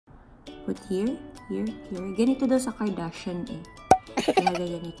put here, here, here. Ganito daw sa Kardashian eh.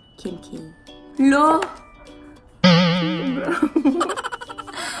 Ginagawa ni Kim K. Lo!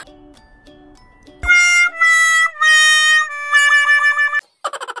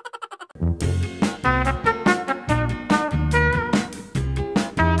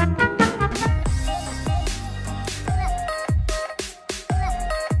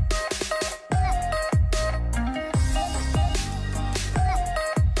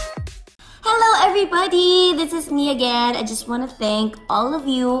 Everybody, this is me again. I just want to thank all of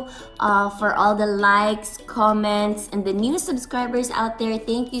you for all the likes, comments, and the new subscribers out there.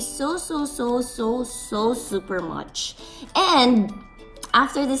 Thank you so super much. And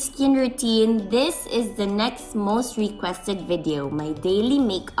after the skin routine, this is the next most requested video, my daily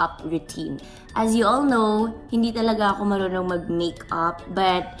makeup routine. As you all know, hindi talaga ako marunong mag-makeup,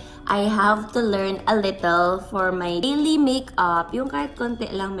 but I have to learn a little for my daily makeup. Yung kahit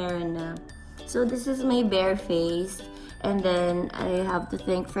konti lang meron na. So this is my bare face, and then I have to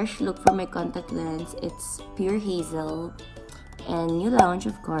thank Fresh Look for my contact lens. It's pure hazel and New Lounge,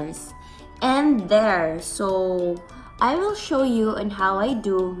 of course. And there, so I will show you on how I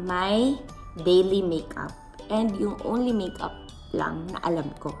do my daily makeup and yung only makeup lang na alam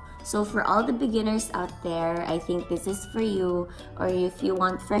ko. So for all the beginners out there, I think this is for you, or if you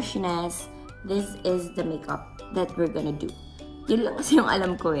want freshness, this is the makeup that we're gonna do. Yun lang kasi yung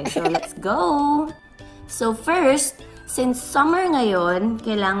alam ko eh. So, let's go! So, first, since summer ngayon,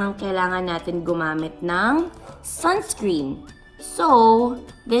 kailangan natin gumamit ng sunscreen. So,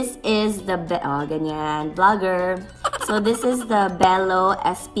 this is the, ganyan, vlogger. So, this is the Belo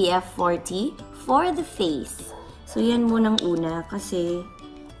SPF 40 for the face. So, yan munang una kasi,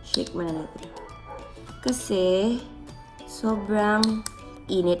 shake muna natin. Kasi, sobrang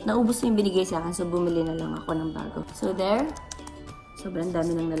init. Naubos na yung binigay sa akin, so bumili na lang ako ng bago. So, there. Sobrang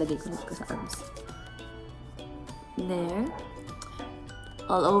dami nang nalagay ko sa arms. There.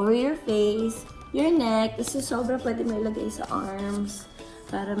 All over your face, your neck. Kasi sobrang pwede mo ilagay sa arms.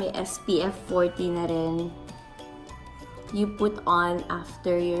 Para may SPF 40 na rin. You put on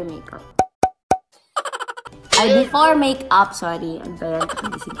after your makeup. Ay, before makeup, sorry. Ang bayan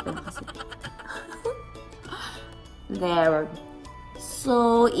ko kasi. There.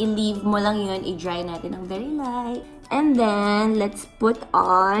 So, i-leave mo lang yun. I-dry natin ng very light. And then, let's put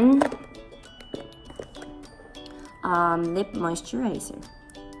on lip moisturizer.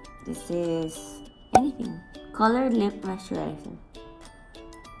 This is anything. Color lip moisturizer.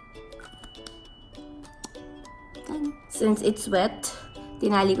 Then, since it's wet,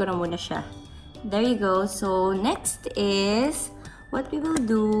 tinali ko na muna siya. There you go. So, next is, what we will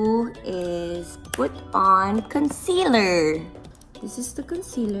do is put on concealer. This is the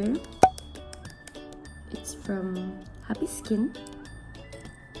concealer. It's from Happy Skin.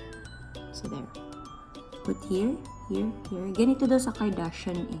 So there. Put here, here, here. Ganito daw sa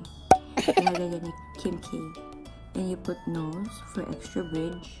Kardashian eh. Ginagawa ni Kim K. And you put nose for extra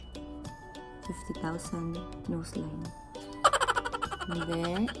bridge. 50,000 nose line. And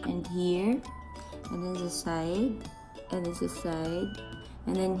there, and here. And then the side. And this is side.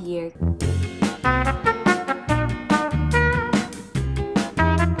 And then here.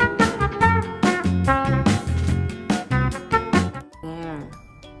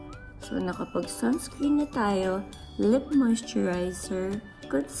 So, nakapag-sunscreen na tayo, lip moisturizer,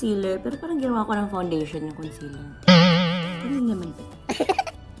 concealer, pero parang ginawa ko ng foundation yung concealer. Hindi naman ba?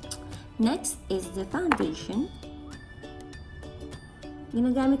 Next is the foundation.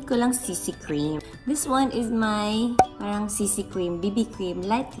 Ginagamit ko lang CC cream. This one is my parang CC cream, BB cream,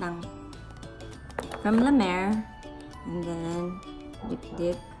 light lang. From La Mer. And then,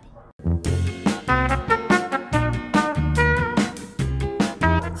 dip.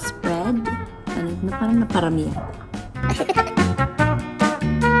 Parang naparamihan.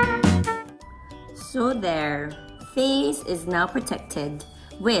 So there, face is now protected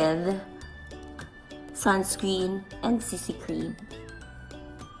with sunscreen and CC cream.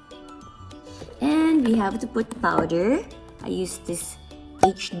 And we have to put powder. I use this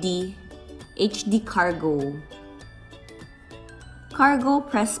HD Cargo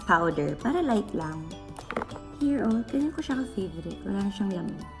press powder para light lang. Here, oh, ganyan ko siya ka-favorite. Wala na siyang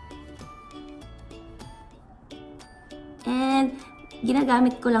laman. And,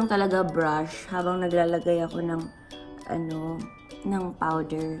 ginagamit ko lang talaga brush habang naglalagay ako ng, ng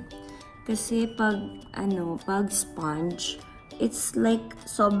powder. Kasi pag sponge, it's like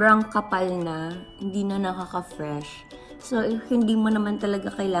sobrang kapal na, hindi na nakaka-fresh. So, if hindi mo naman talaga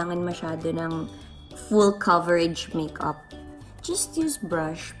kailangan masyado ng full coverage makeup, just use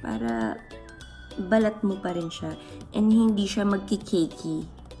brush para balat mo pa rin siya and hindi siya magki-cakey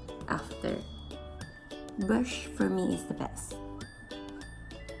after. Brush for me is the best.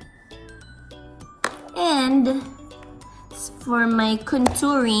 And for my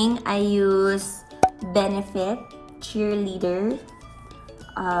contouring, I use Benefit Cheerleader.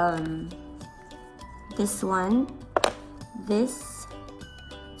 This one. This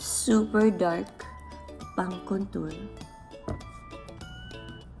super dark pang contour.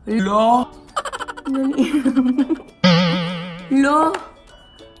 Lo! Lo!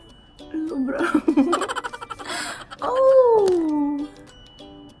 Sobra. Oh!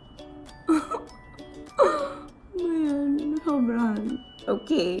 Ayan, sobrahan.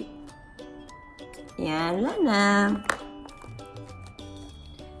 Okay. Yan, wala na.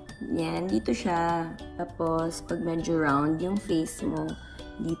 Yan, dito siya. Tapos, pag medyo round yung face mo,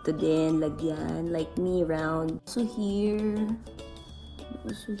 dito din, lagyan. Like me, round. So here.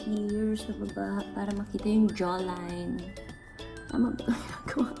 Also here, sa baba, para makita yung jawline. Tama ba ito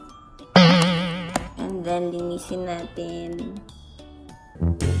ginagawa? And then, linisin natin.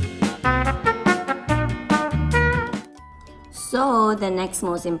 So, the next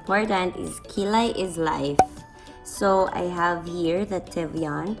most important is Kilay is Life. So, I have here the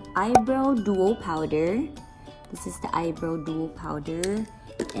Teviant Eyebrow Duo Powder. This is the Eyebrow Duo Powder.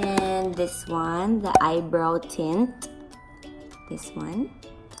 And this one, the Eyebrow Tint. This one.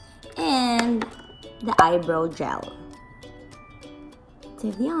 And the Eyebrow Gel.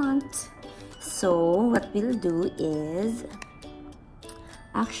 Teviant. So, what we'll do is,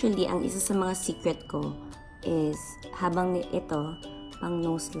 actually, ang isa sa mga secret ko is, habang ito, pang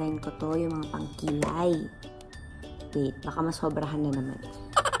nose line ko to, yung mga pang kilay. Wait, baka masobrahan na naman.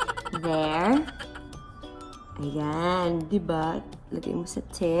 There. Ayan, diba? Lagay mo sa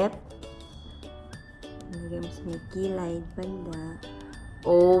tip. Lagay mo sa may kilay, banda.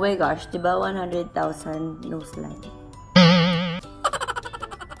 Oh my gosh, diba 100,000 nose line?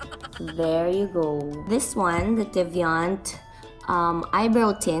 There you go. This one, the Teviant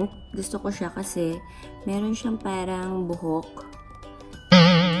Eyebrow Tint. Gusto ko siya kasi meron siyang parang buhok.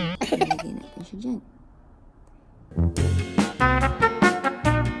 Lagyan natin siya dyan.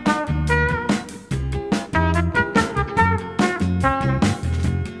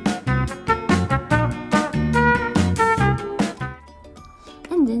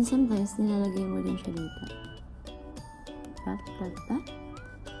 And then sometimes nilalagay mo din siya dito.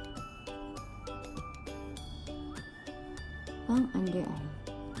 Pang under eye.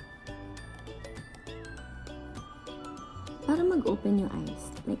 Para mag-open yung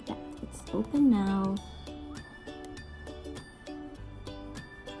eyes. Like that. It's open now.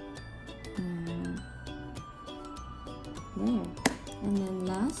 There. And then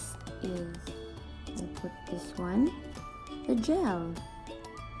last is, I put this one, the gel.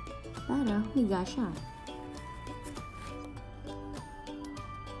 Para humiga siya.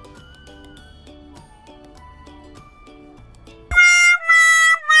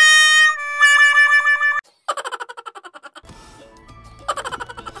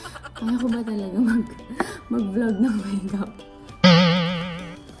 Kaya ko ba talaga mag-vlog ng makeup?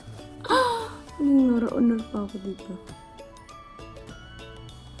 Honor pa ako dito.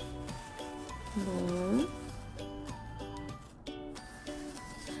 There.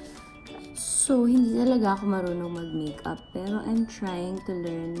 So, hindi talaga ako marunong mag-makeup. Pero I'm trying to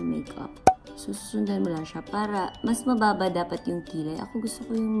learn makeup. So, susundan mo lang siya para mas mababa dapat yung kilay. Ako gusto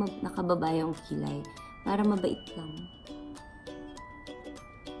ko yung nakababa yung kilay. Para mabait lang.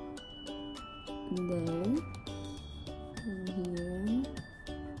 There. And here.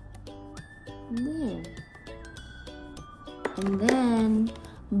 And there. And then,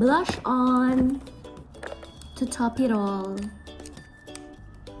 blush on to top it all.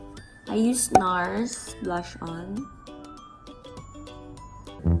 I use NARS blush on.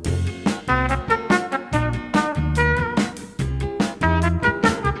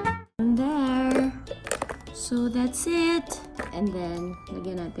 And there. So, that's it. And then,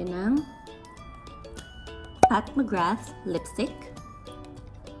 lagyan natin ng McGrath lipstick.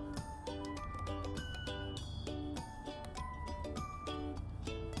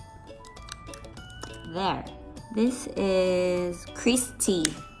 There. This is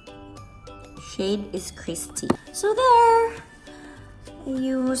Christy. Shade is Christy. So there. I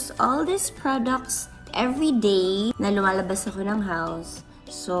use all these products every day na lumalabas ako ng house.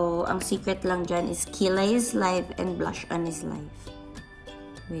 So, ang secret lang dyan is Kilay is Life and Blush on is Life.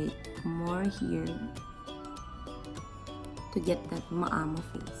 Wait, more here. To get that maamo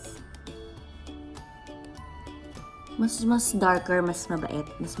face. Mas darker, mas mabait.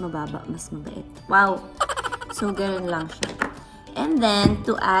 Mas mababa, mas mabait. Wow! So, ganun lang siya. And then,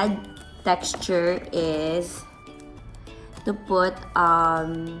 to add texture is to put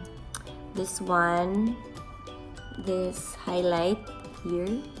this one, this highlight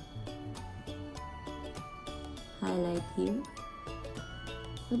here. Highlight here.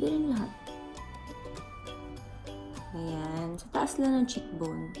 Pwede rin lahat. Ayan. Sa taas lang ng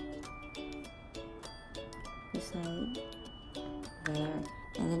cheekbone. This side. There.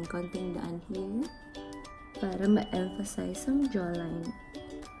 And then, konting daan here. Para ma-emphasize ang jawline.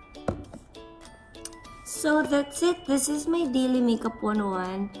 So, that's it. This is my daily makeup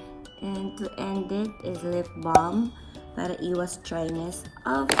 101. And to end it is lip balm para iwas dryness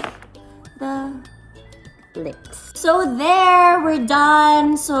of the lips. So, there! We're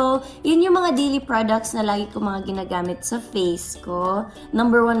done! So, yun yung mga daily products na lagi ko mga ginagamit sa face ko.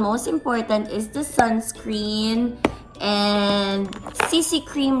 Number one, most important is the sunscreen. And CC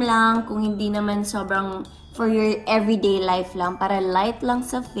cream lang kung hindi naman sobrang for your everyday life lang. Para light lang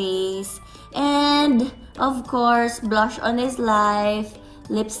sa face. And, of course, blush on is life.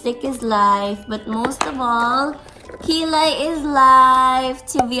 Lipstick is life. But most of all, kilay is life.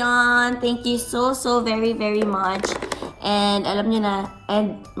 Teviant, thank you so very much. And alam nyo na,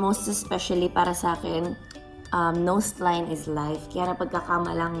 and most especially para sa akin, nose line is life. Kaya na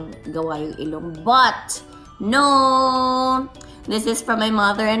pagkakamalang gawa yung ilong. But, no! This is from my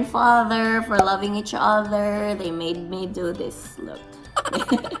mother and father for loving each other. They made me do this. Look.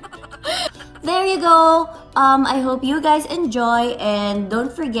 There you go. I hope you guys enjoy, and don't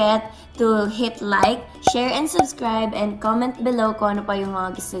forget to hit like, share, and subscribe, and comment below kung ano pa yung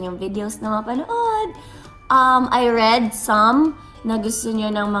mga gusto nyong videos na mapanood. I read some na gusto nyo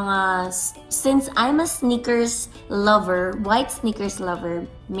ng mga, since I'm a sneakers lover, white sneakers lover,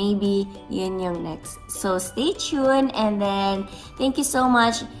 maybe yun yung next. So stay tuned, and then thank you so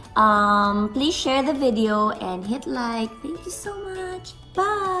much. Please share the video and hit like. Thank you so much.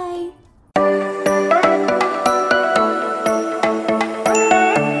 Bye!